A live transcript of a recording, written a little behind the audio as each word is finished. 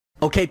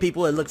Okay,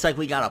 people, it looks like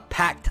we got a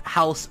packed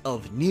house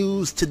of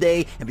news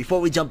today, and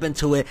before we jump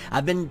into it,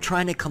 I've been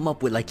trying to come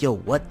up with like, yo,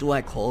 what do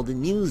I call the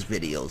news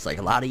videos? Like,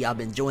 a lot of y'all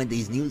been enjoying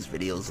these news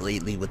videos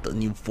lately with the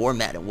new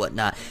format and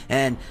whatnot,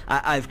 and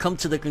I've come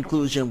to the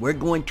conclusion we're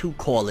going to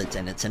call it,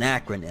 and it's an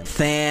acronym,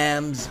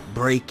 FAMS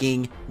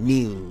Breaking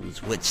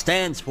News, which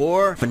stands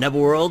for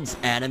Netherworld's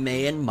Anime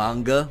and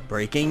Manga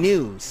Breaking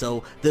News.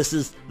 So this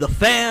is the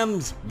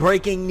FAMS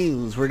Breaking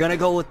News. We're gonna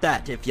go with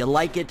that. If you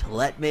like it,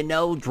 let me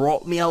know.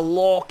 Drop me a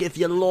like if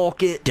you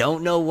like it.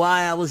 Don't know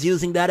why I was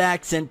using that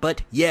accent,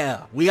 but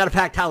yeah, we got a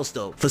packed house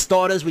though. For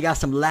starters, we got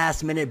some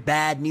last minute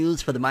bad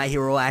news for the My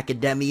Hero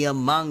Academia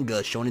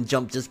manga. Shonen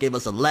Jump just gave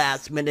us a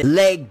last minute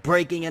leg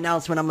breaking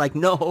announcement. I'm like,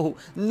 no.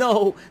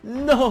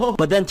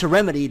 But then to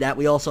remedy that,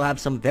 we also have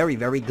some very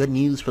good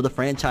news for the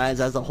franchise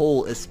as a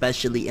whole,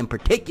 especially in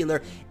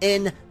particular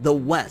in the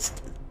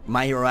West.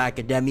 My Hero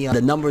Academia,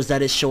 the numbers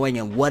that it's showing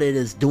and what it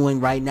is doing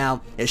right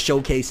now is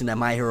showcasing that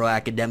My Hero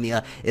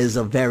Academia is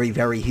a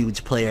very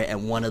huge player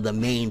and one of the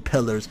main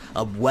pillars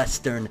of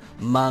Western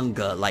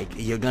manga. Like,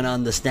 you're gonna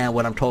understand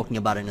what I'm talking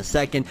about in a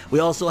second. We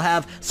also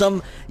have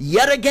some,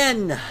 yet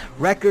again,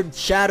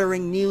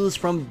 record-shattering news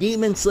from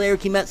Demon Slayer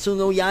Kimetsu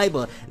no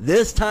Yaiba.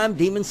 This time,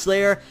 Demon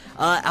Slayer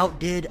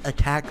outdid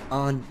Attack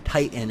on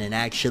Titan and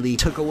actually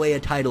took away a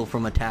title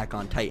from Attack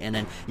on Titan.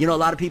 And, you know, a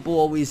lot of people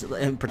always,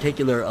 in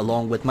particular,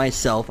 along with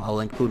myself,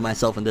 I'll include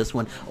myself in this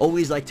one,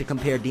 always like to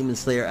compare Demon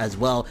Slayer as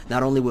well,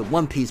 not only with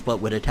One Piece,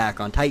 but with Attack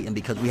on Titan,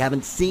 because we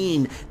haven't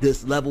seen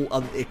this level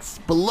of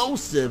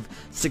explosive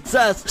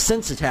success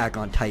since Attack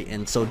on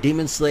Titan. So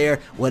Demon Slayer,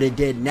 what it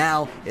did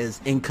now is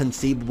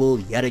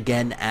inconceivable yet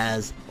again,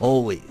 as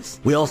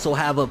always. We also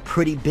have a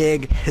pretty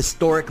big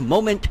historic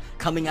moment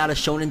coming out of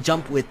Shonen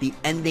Jump with the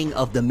ending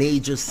of the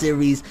major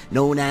series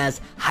known as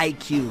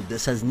Haikyuu.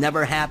 This has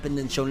never happened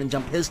in Shonen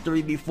Jump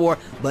history before,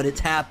 but it's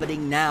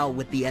happening now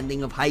with the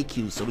ending of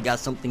Haikyuu. So we got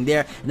something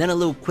there, and then a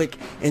little quick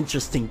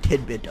interesting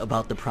tidbit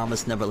about the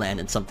Promised Neverland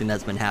and something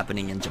that's been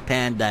happening in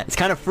Japan that is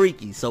kind of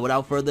freaky. So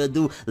without further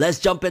ado, let's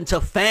jump into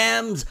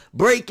FAMS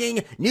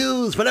Breaking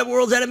News. For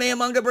Netherworld's Anime and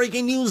Manga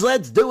Breaking News,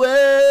 let's do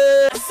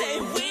it!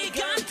 Say we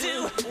gonna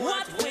do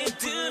what we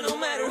do, no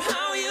matter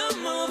how you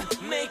move,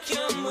 make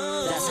your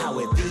move. That's how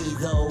it be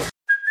though.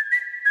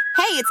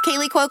 Hey, it's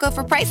Kaylee Cuoco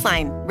for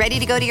Priceline. Ready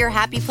to go to your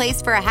happy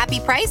place for a happy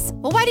price?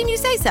 Well, why didn't you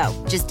say so?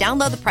 Just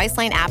download the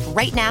Priceline app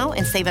right now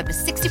and save up to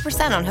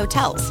 60% on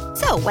hotels.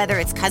 So whether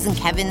it's Cousin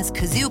Kevin's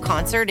Kazoo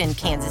Concert in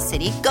Kansas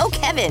City, go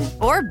Kevin,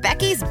 or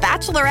Becky's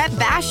Bachelorette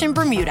Bash in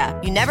Bermuda,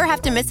 you never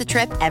have to miss a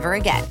trip ever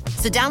again.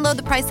 So download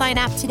the Priceline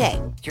app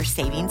today. Your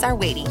savings are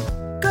waiting.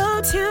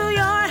 Go to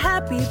your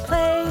happy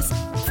place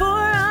for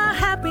a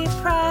happy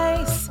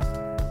price.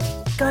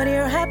 Go to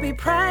your happy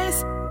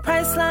price,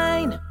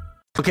 Priceline.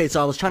 Okay,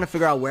 so I was trying to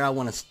figure out where I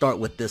want to start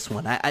with this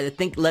one. I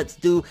think let's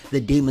do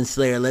the Demon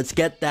Slayer. Let's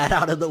get that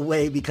out of the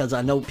way, because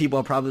I know people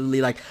are probably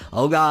like,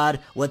 oh god,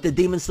 what did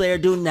Demon Slayer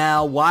do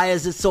now? Why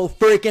is it so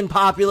freaking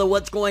popular?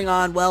 What's going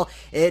on? Well,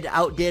 it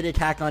outdid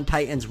Attack on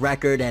Titan's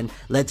record, and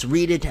let's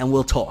read it and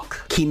we'll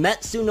talk.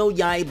 Kimetsu no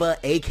Yaiba,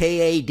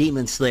 aka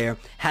Demon Slayer,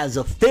 has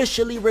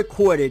officially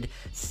recorded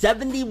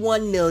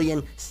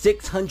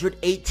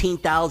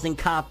 71,618,000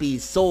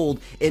 copies sold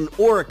in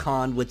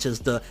Oricon, which is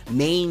the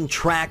main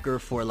tracker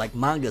for like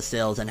manga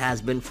sales and has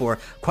been for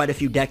quite a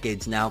few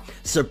decades now,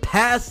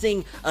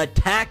 surpassing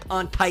Attack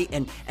on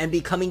Titan and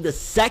becoming the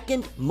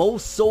second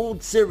most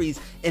sold series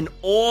in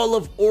all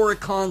of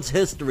Oricon's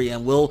history.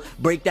 And we'll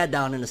break that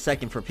down in a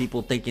second for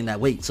people thinking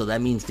that, wait, so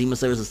that means Demon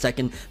Slayer is the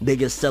second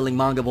biggest selling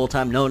manga of all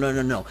time? No.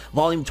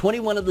 Volume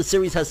 21 of the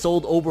series has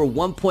sold over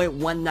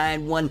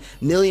 1.191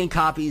 million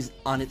copies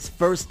on its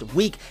first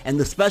week, and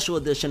the special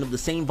edition of the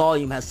same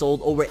volume has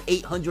sold over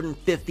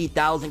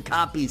 850,000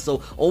 copies,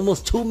 so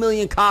almost 2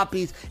 million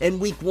copies in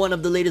week 1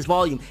 of the latest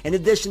volume. In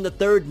addition, the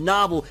third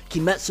novel,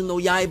 Kimetsu no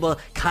Yaiba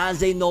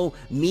Kaze no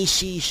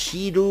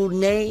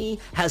Mishishirune,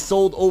 has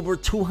sold over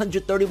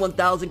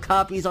 231,000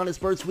 copies on its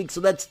first week, so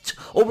that's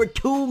over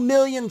 2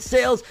 million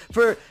sales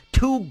for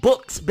 2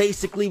 books,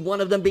 basically,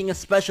 one of them being a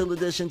special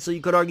edition, so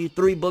you could argue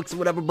 3 books or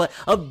whatever, but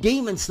of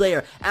Demon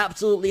Slayer.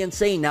 Absolutely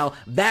insane. Now,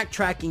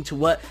 backtracking to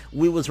what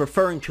we was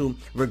referring to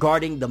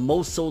regarding the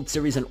most sold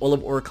series in all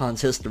of Oricon's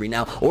history.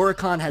 Now,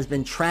 Oricon has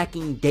been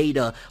tracking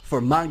data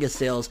for manga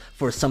sales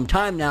for some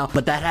time now,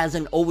 but that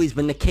hasn't always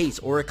been the case.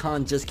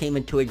 Oricon just came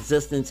into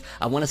existence,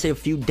 I want to say a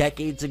few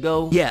decades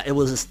ago. Yeah, it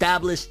was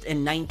established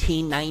in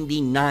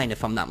 1999,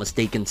 if I'm not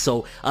mistaken,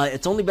 so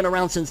it's only been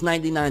around since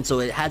 99, so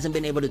it hasn't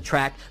been able to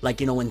track,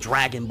 like, you know, when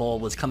Dragon Ball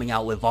was coming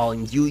out with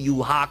volumes, Yu Yu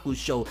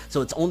Hakusho,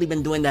 so it's only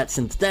been doing that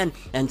since then,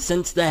 and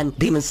since then,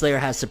 Demon Slayer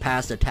has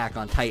surpassed Attack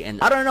on Titan.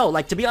 I don't know,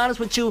 like, to be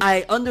honest with you,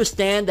 I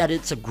understand that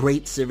it's a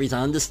great series.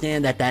 I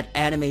understand that that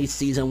anime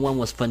season 1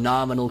 was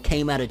phenomenal,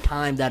 came at a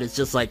time that is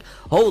just like,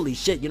 holy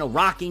shit, you know,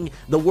 rocking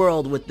the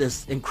world with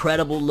this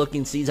incredible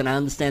looking season. I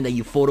understand that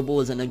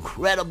Ufotable is an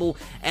incredible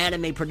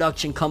anime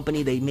production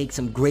company. They make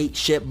some great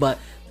shit, but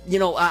you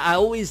know, I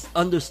always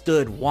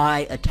understood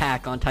why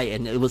Attack on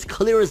Titan. It was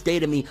clear as day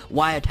to me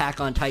why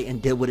Attack on Titan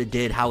did what it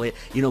did, how it,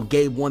 you know,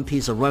 gave One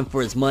Piece a run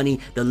for its money,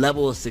 the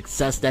level of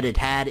success that it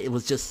had. It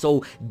was just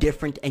so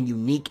different and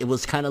unique. It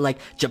was kind of like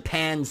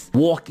Japan's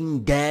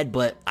Walking Dead,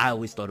 but I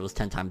always thought it was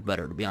 10 times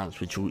better, to be honest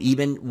with you.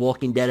 Even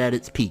Walking Dead at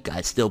its peak,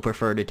 I still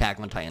preferred Attack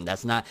on Titan.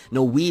 That's not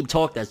no weeb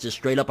talk. That's just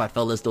straight up. I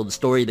felt as though the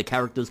story, the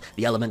characters,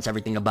 the elements,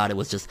 everything about it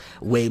was just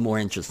way more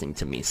interesting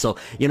to me. So,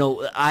 you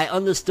know, I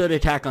understood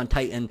Attack on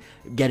Titan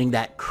getting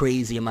that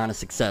crazy amount of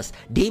success.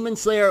 Demon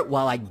Slayer,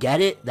 while I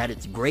get it, that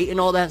it's great and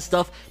all that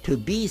stuff, to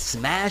be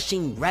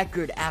smashing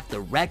record after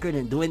record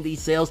and doing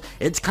these sales,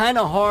 it's kind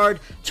of hard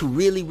to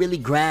really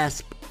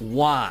grasp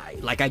why.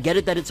 Like, I get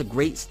it that it's a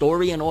great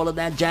story and all of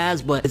that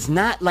jazz, but it's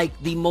not like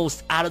the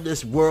most out of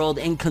this world,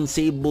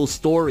 inconceivable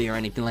story or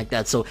anything like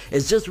that. So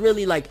it's just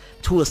really, like,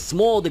 to a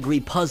small degree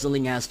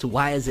puzzling as to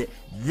why is it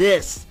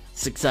this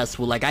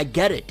successful. Like, I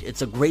get it,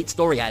 it's a great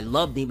story. I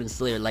love Demon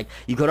Slayer. Like,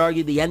 you could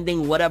argue the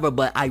ending, whatever,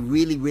 but I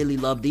really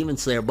love Demon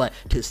Slayer. But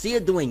to see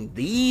it doing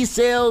these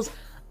sales,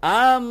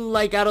 I'm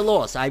like at a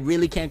loss. I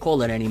really can't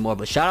call it anymore.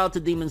 But shout out to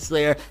Demon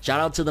Slayer. Shout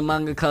out to the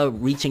mangaka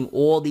reaching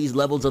all these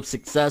levels of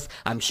success.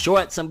 I'm sure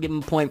at some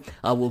given point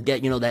we'll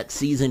get, you know, that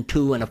season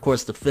 2 and of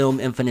course the film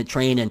Infinite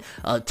Train and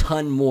a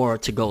ton more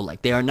to go.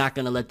 Like, they are not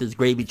going to let this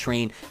gravy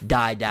train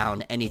die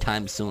down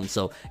anytime soon.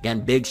 So again,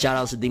 big shout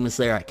outs to Demon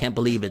Slayer. I can't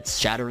believe it's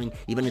shattering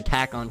even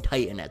Attack on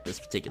Titan at this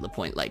particular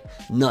point. Like,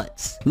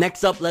 nuts.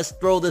 Next up, let's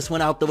throw this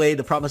one out the way.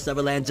 The Promised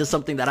Neverland, just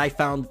something that I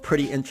found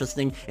pretty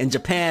interesting. In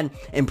Japan,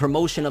 in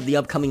promotion of the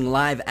upcoming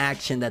live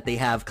action that they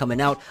have coming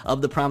out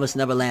of The Promised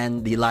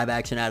Neverland, the live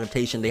action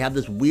adaptation, they have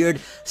this weird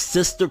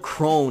Sister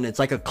Crone. It's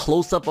like a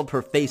close-up of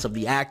her face, of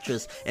the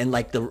actress, in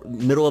like the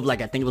middle of,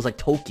 like, I think it was like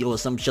Tokyo or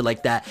some shit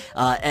like that,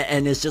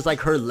 and it's just like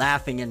her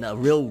laughing in a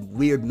real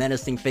weird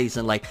menacing face.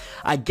 And like,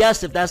 I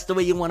guess if that's the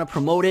way you want to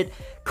promote it,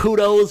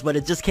 kudos, but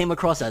it just came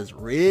across as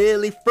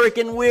really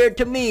freaking weird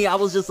to me. I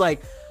was just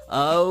like,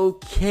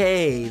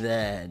 okay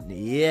then,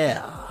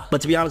 yeah. But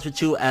to be honest with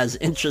you, as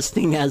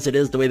interesting as it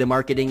is the way they're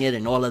marketing it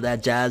and all of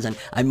that jazz, and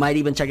I might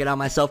even check it out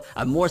myself,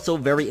 I'm more so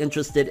very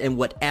interested in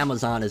what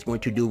Amazon is going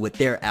to do with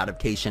their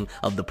adaptation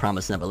of The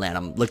Promised Neverland.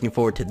 I'm looking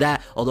forward to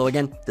that. Although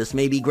again, this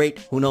may be great,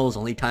 who knows,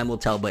 only time will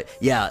tell. But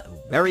yeah,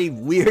 very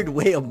weird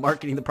way of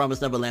marketing The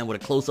Promised Neverland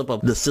with a close-up of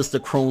the Sister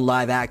Crone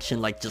live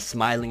action, like just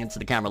smiling into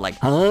the camera like,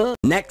 huh?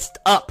 Next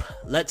up,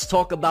 let's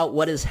talk about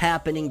what is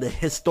happening, the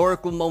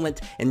historical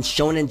moment in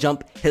Shonen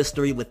Jump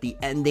history with the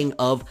ending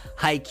of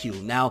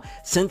Haikyuu. Now,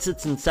 since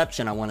its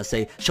inception, I want to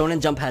say,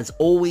 Shonen Jump has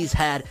always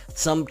had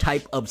some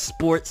type of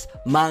sports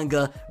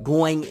manga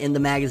going in the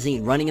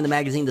magazine, running in the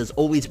magazine. There's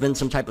always been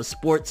some type of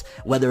sports,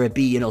 whether it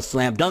be, you know,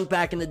 Slam Dunk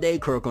back in the day,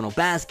 Kuroko no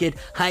Basket,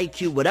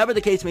 Haikyuu, whatever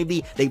the case may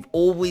be, they've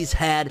always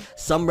had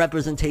some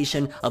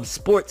representation of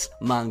sports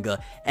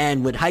manga.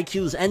 And with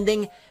Haikyuu's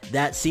ending,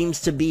 that seems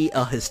to be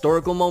a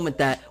historical moment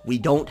that we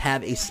don't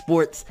have a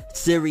sports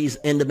series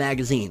in the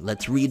magazine.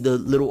 Let's read the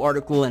little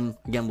article and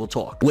again we'll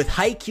talk. With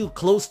Haikyuu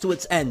close to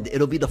its end,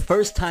 it'll be the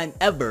first time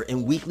ever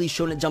in Weekly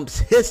Shonen Jump's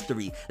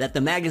history that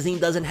the magazine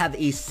doesn't have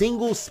a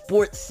single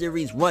sports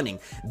series running.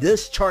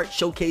 This chart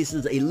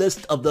showcases a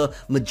list of the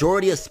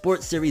majority of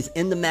sports series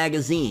in the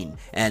magazine,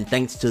 and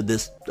thanks to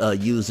this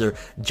user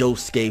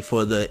Josuke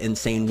for the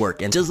insane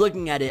work. And just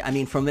looking at it, I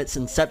mean, from its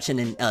inception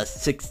in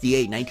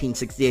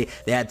 1968,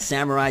 they had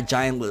Samurai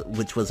Giant,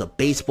 which was a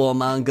baseball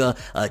manga,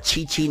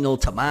 Chi-Chi no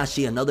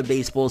Tamashi, another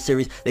baseball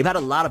series. They've had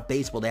a lot of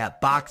baseball. They have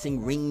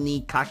boxing, Ring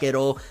ni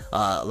Kakero,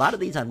 a lot of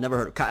these I've never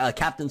heard of.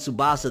 Captain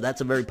Tsubasa,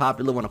 that's a very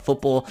popular one, a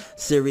football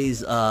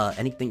series.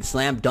 Anything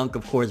Slam Dunk,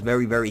 of course,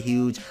 very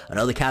huge.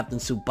 Another Captain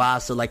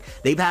Tsubasa. Like,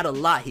 they've had a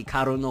lot.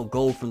 Hikaru no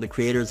Go from the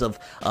creators of,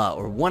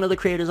 or one of the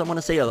creators, I want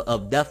to say,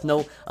 of Death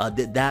Note,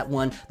 did that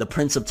one. The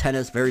Prince of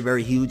Tennis,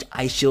 very huge.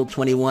 Ice Shield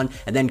 21,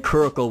 and then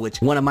Kuroko,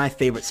 which one of my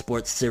favorite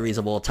sports series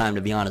of all time,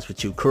 to be honest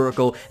with you.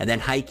 Kuroko, and then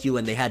Haikyuu,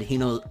 and they had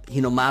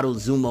Hinomaru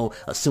Zumo,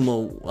 a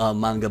sumo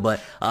manga.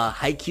 But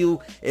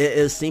Haikyuu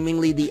is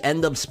seemingly the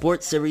end of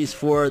sports series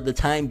for the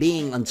time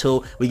being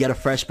until we get a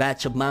fresh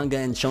batch of manga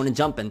and Shonen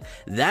Jump, and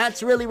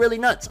that's really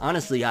nuts.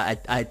 Honestly,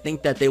 I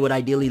think that they would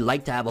ideally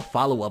like to have a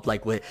follow-up.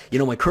 Like, with, you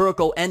know, when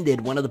Kuroko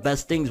ended, one of the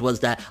best things was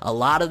that a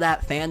lot of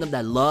that fandom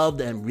that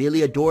loved and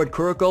really adored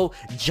Kuroko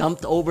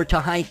jumped over to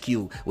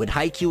Haikyuu. With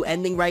Haikyuu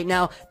ending right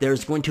now,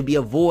 there's going to be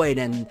a void,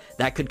 and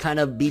that could kind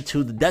of be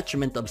to the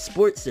detriment of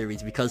sports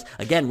series, because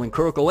again, when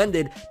Kuroko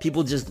ended,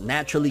 people just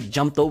naturally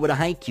jumped over to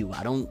Haikyuu.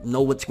 I don't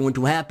know what's going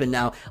to happen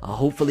now.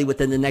 Hopefully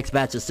within the next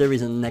batch of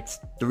series, in the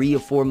next 3 or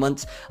 4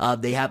 months,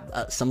 they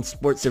have some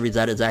sports series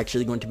that is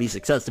actually going to be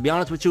success. To be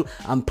honest with you,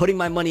 I'm putting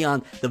my money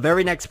on the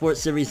very next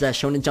sports series that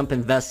Shonen Jump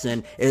invests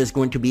in is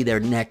going to be their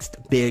next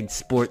big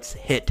sports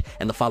hit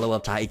and the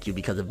follow-up to Haikyuu,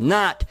 because if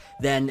not,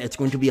 then it's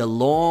going to be a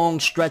long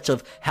stretch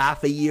of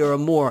half a year or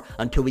more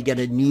until we get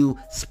a new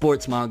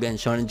sports manga in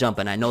Shonen Jump,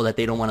 and I know that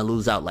they don't want to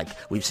lose out. Like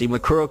we've seen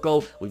with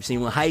Kuroko, we've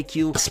seen with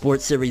Haikyuu,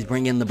 sports series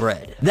bring in the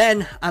bread.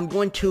 Then I'm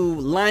going to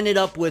line it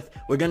up with,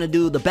 we're going to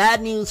do the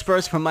bad news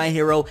first from My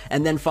Hero,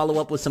 and then follow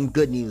up with some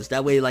good news.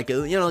 That way, like,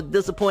 you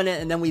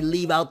disappointed, and then we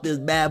leave out this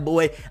bad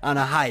boy on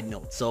a high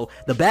note. So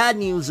the bad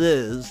news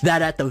is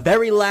that at the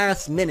very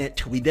last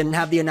minute, we didn't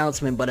have the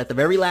announcement, but at the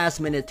very last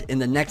minute in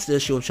the next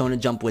issue of Shonen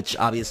Jump, which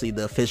obviously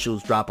the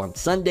officials drop on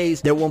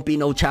Sundays, there won't be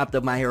no chapter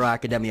of My Hero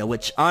Academia,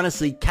 which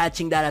honestly,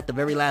 catching that at the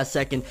very last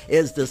second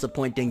is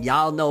disappointing.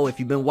 Y'all know, if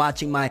you've been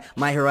watching my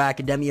Hero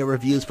Academia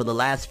reviews for the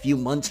last few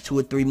months, 2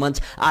 or 3 months,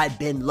 I've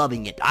been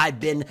loving it. I've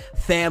been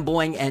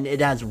fanboying, and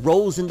it has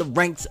rose in the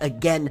ranks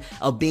again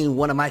of being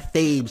one of my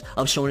faves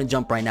of Shonen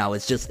Jump right now.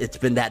 It's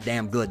been that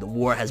damn good. The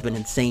war has been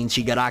insane.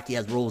 Shigaraki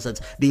has rose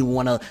as being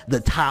one of the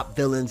top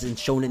villains in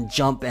Shonen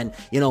Jump, and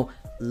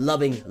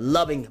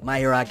loving My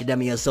Hero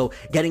Academia. So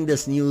getting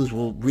this news,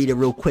 we'll read it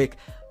real quick.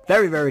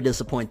 Very, very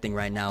disappointing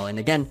right now. And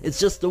again, it's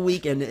just a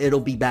week and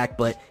it'll be back,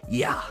 but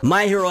yeah.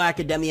 My Hero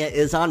Academia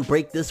is on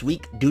break this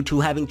week due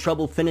to having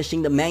trouble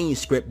finishing the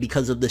manuscript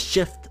because of the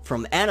shift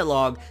from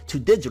analog to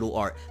digital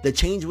art. The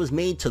change was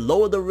made to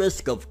lower the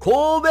risk of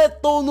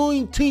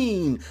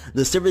COVID-19.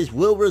 The series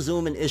will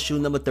resume in issue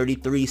number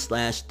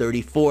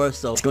 33/34,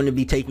 so it's going to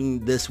be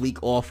taking this week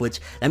off, which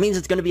that means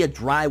it's going to be a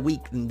dry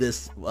week in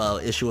this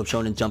issue of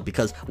Shonen Jump,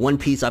 because One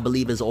Piece, I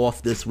believe, is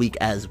off this week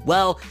as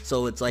well.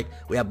 So it's like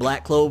we have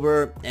Black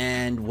Clover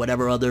and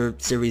whatever other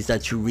series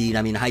that you read.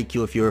 I mean,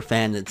 Haikyuu, if you're a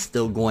fan, it's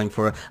still going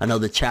for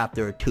another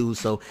chapter or two.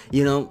 So,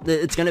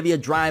 it's going to be a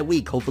dry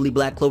week. Hopefully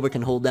Black Clover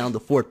can hold down the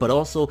fort. But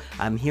also,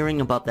 I'm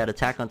hearing about that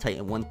Attack on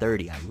Titan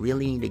 130. I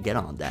really need to get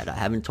on that. I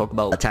haven't talked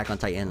about Attack on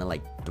Titan in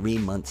like 3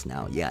 months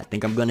now. Yeah, I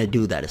think I'm going to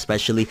do that,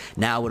 especially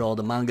now with all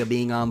the manga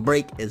being on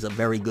break. Is a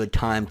very good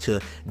time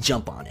to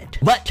jump on it.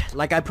 But,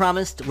 like I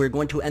promised, we're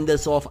going to end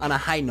this off on a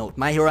high note.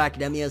 My Hero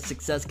Academia's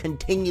success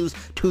continues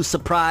to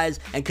surprise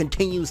and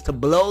continues to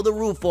blow the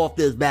roof off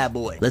this bad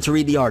boy. Let's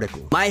read the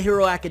article. My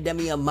Hero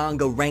Academia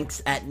manga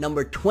ranks at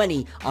number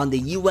 20 on the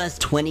US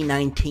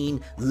 2019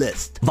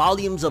 list.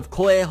 Volumes of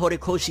Koei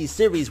Horikoshi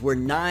series were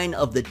 9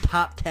 of the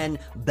top 10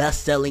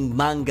 best-selling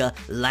manga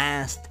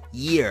last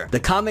year. The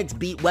Comics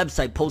Beat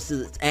website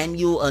posted its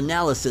annual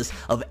analysis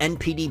of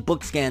NPD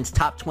Bookscan's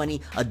top 20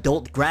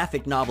 adult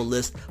graphic novel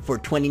list for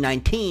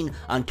 2019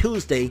 on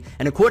Tuesday,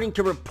 and according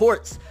to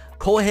reports,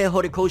 Koei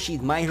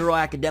Horikoshi's My Hero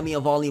Academia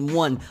Volume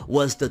 1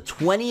 was the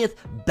 20th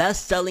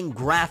best-selling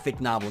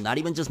graphic novel, not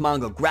even just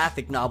manga,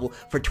 graphic novel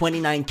for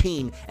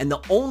 2019, and the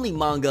only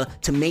manga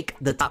to make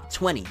the top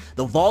 20.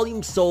 The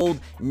volume sold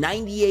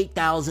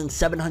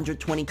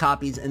 98,720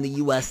 copies in the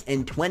US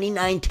in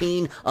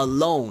 2019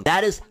 alone.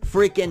 That is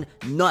freaking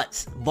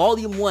nuts.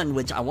 Volume 1,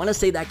 which I want to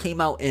say that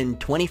came out in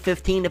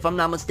 2015 if I'm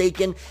not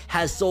mistaken,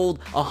 has sold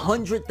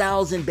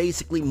 100,000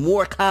 basically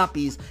more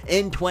copies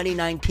in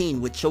 2019,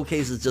 which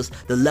showcases just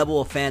the level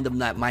of fandom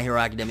that My Hero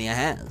Academia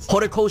has.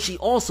 Horikoshi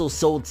also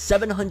sold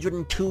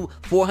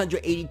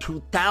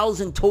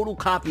 482,000 total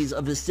copies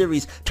of his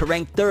series to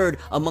rank 3rd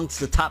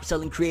amongst the top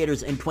selling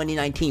creators in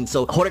 2019.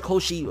 So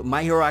Horikoshi,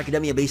 My Hero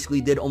Academia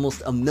basically did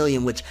almost 1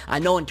 million, which I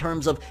know in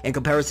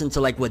comparison to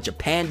like what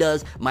Japan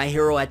does, My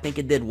Hero, I think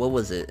it did, what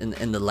was it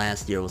in the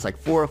last year? It was like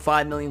 4 or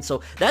 5 million.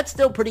 So that's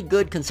still pretty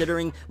good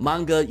considering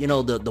manga,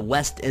 the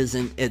West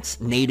isn't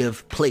its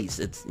native place.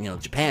 It's,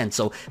 Japan.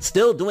 So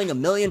still doing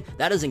 1 million,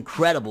 that is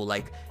incredible.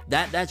 Like,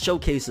 that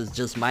showcases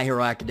just My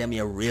Hero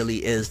Academia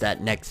really is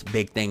that next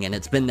big thing, and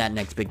it's been that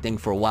next big thing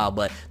for a while.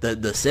 But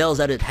the sales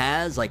that it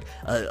has, like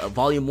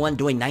Volume 1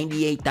 doing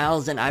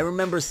 98,000, I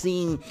remember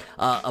seeing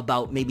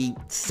about maybe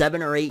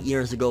 7 or 8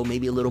 years ago,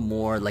 maybe a little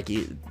more, like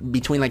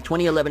between like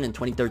 2011 and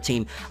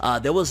 2013,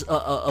 there was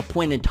a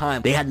point in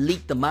time they had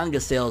leaked the manga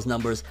sales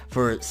numbers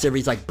for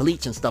series like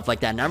Bleach and stuff like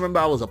that, and I remember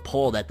I was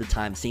appalled at the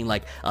time seeing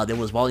like there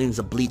was volumes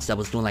of Bleach that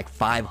was doing like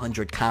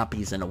 500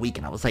 copies in a week,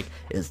 and I was like,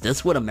 is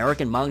this what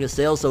American manga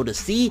sales? So to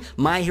see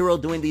My Hero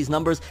doing these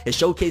numbers, it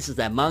showcases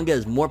that manga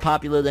is more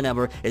popular than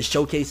ever. It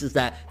showcases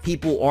that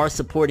people are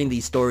supporting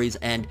these stories,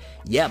 and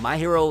yeah, My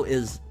Hero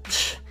is...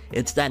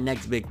 it's that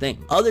next big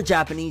thing. Other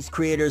Japanese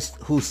creators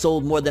who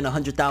sold more than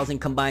 100,000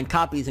 combined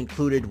copies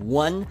included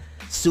 1.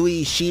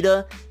 Sui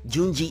Ishida,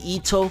 Junji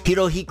Ito,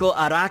 Hirohiko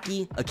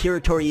Araki,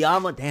 Akira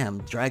Toriyama, damn,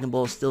 Dragon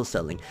Ball still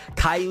selling,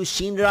 Kaiju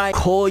Shinrai,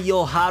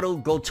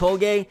 Koyoharu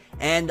Gotoge,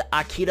 and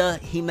Akira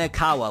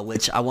Himekawa,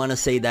 which I want to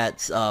say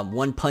that's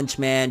One Punch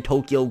Man,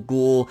 Tokyo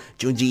Ghoul.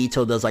 Junji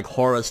Ito does like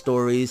horror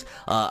stories,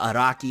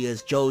 Araki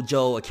is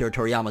JoJo, Akira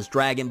Toriyama's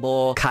Dragon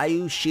Ball,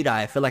 Kaiju Shinrai,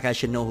 I feel like I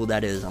should know who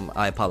that is,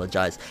 I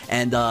apologize,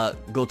 and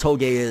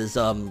Gotoge is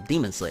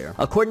Demon Slayer.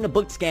 According to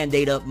Bookscan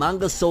data,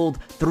 manga sold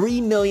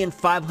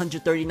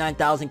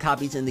 3,539,000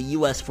 copies in the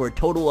US for a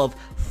total of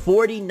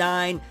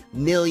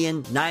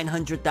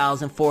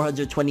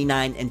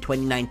 49,900,429 in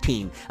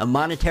 2019, a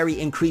monetary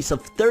increase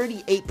of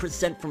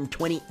 38% from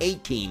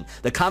 2018.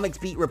 The Comics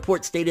Beat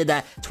report stated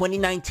that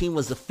 2019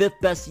 was the 5th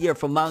best year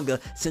for manga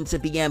since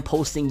it began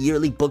posting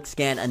yearly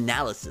Bookscan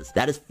analysis.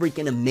 That is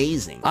freaking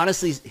amazing.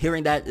 Honestly,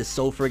 hearing that is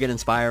so friggin'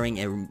 inspiring.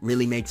 It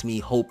really makes me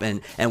hope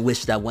and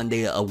wish that one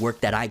day a work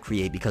that I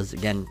create, because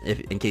again,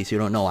 in case you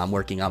don't know, I'm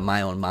working on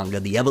my own manga,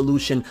 The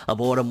Evolution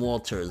of Autumn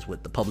Walters,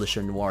 with the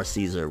publisher Noir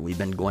Caesar. We've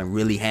been going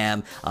really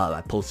ham.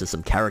 I posted posted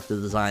some character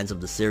designs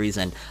of the series,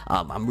 and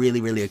I'm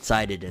really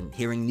excited. And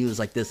hearing news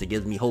like this, it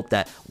gives me hope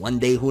that one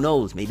day, who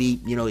knows, maybe,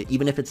 you know,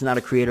 even if it's not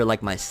a creator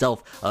like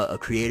myself, a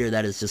creator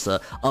that is just a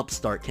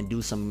upstart can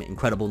do some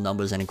incredible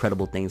numbers and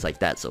incredible things like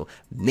that. So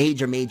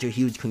major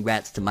huge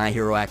congrats to My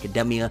Hero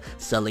Academia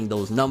selling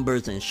those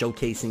numbers and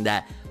showcasing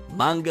that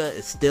manga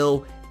is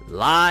still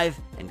live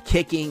and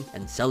kicking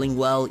and selling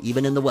well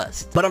even in the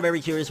West. But I'm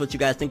very curious what you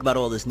guys think about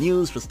all this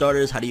news. For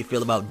starters, how do you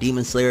feel about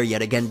Demon Slayer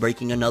yet again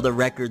breaking another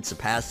record,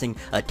 surpassing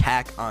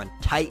Attack on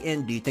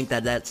Titan? Do you think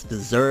that that's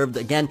deserved?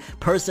 Again,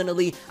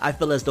 personally, I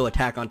feel as though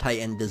Attack on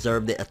Titan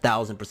deserved it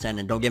 1000%.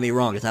 And don't get me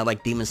wrong, it's not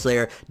like Demon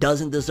Slayer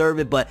doesn't deserve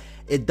it, but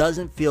it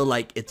doesn't feel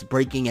like it's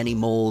breaking any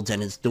molds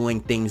and it's doing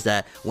things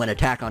that when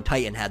Attack on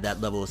Titan had that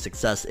level of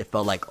success, it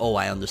felt like, oh,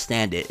 I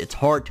understand it. It's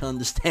hard to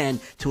understand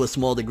to a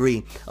small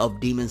degree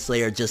of Demon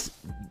Slayer just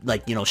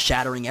like, you know,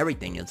 shattering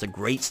everything. It's a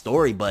great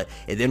story, but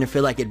it didn't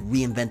feel like it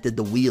reinvented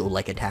the wheel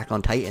like Attack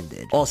on Titan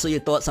did. Also,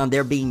 your thoughts on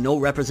there being no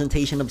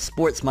representation of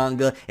sports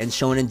manga in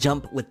Shonen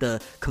Jump with the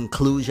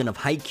conclusion of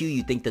Haikyuu?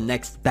 You think the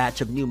next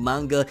batch of new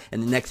manga in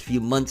the next few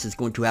months is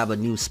going to have a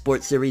new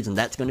sports series and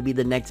that's going to be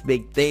the next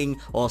big thing?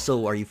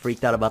 Also, are you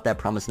freaked out about that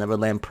Promised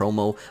Neverland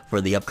promo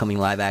for the upcoming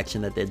live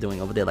action that they're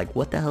doing over there? Like,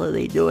 what the hell are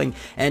they doing?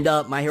 And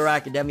My Hero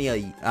Academia,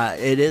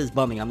 it is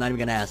bumming. I'm not even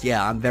gonna ask.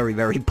 Yeah, I'm very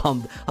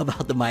bummed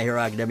about the My Hero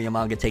Academia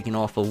manga taking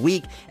off a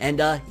week. And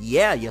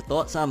yeah, your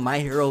thoughts on My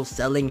Hero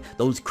selling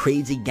those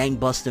crazy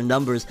gangbuster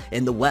numbers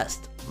in the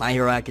West? My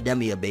Hero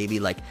Academia, baby.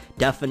 Like,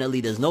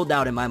 definitely, there's no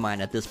doubt in my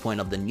mind at this point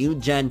of the new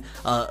gen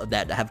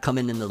that have come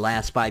in the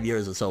last 5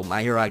 years or so.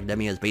 My Hero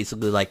Academia is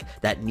basically like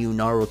that new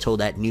Naruto,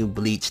 that new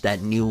Bleach,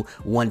 that new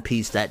One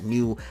Piece, that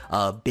new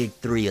Big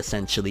Three,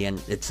 essentially,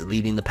 and it's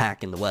leading the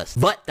pack in the West.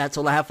 But that's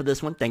all I have for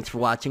this one. Thanks for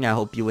watching. I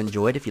hope you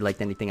enjoyed. If you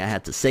liked anything I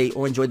had to say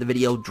or enjoyed the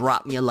video,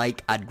 drop me a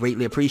like. I'd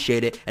greatly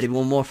appreciate it. And if you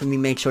want more from me,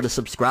 make sure to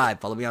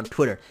subscribe. Follow me on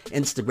Twitter,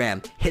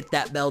 Instagram. Hit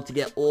that bell to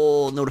get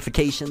all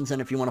notifications.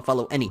 And if you want to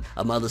follow any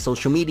of my other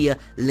social media,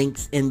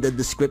 links in the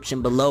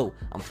description below.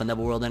 I'm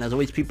FunNeverWorld, and as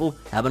always, people,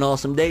 have an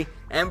awesome day,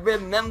 and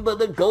remember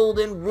the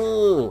golden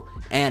rule: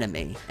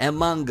 anime and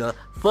manga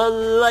for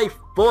life,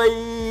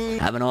 boy.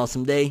 Have an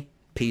awesome day.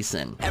 Peace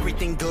in.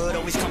 Everything good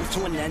always comes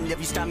to an end. If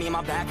you stab me in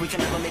my back, we can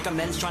never make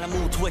amends. Trying to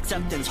move to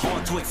acceptance,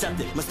 hard to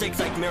accept it. Mistakes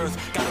like mirrors,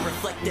 gotta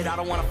reflect it. I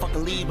don't wanna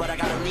fucking leave, but I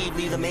gotta leave.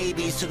 Leave the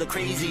maybes to the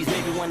crazies.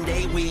 Maybe one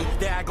day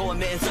there I go,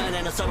 admitting something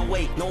in a subtle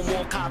way. No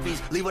more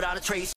copies, leave without a trace.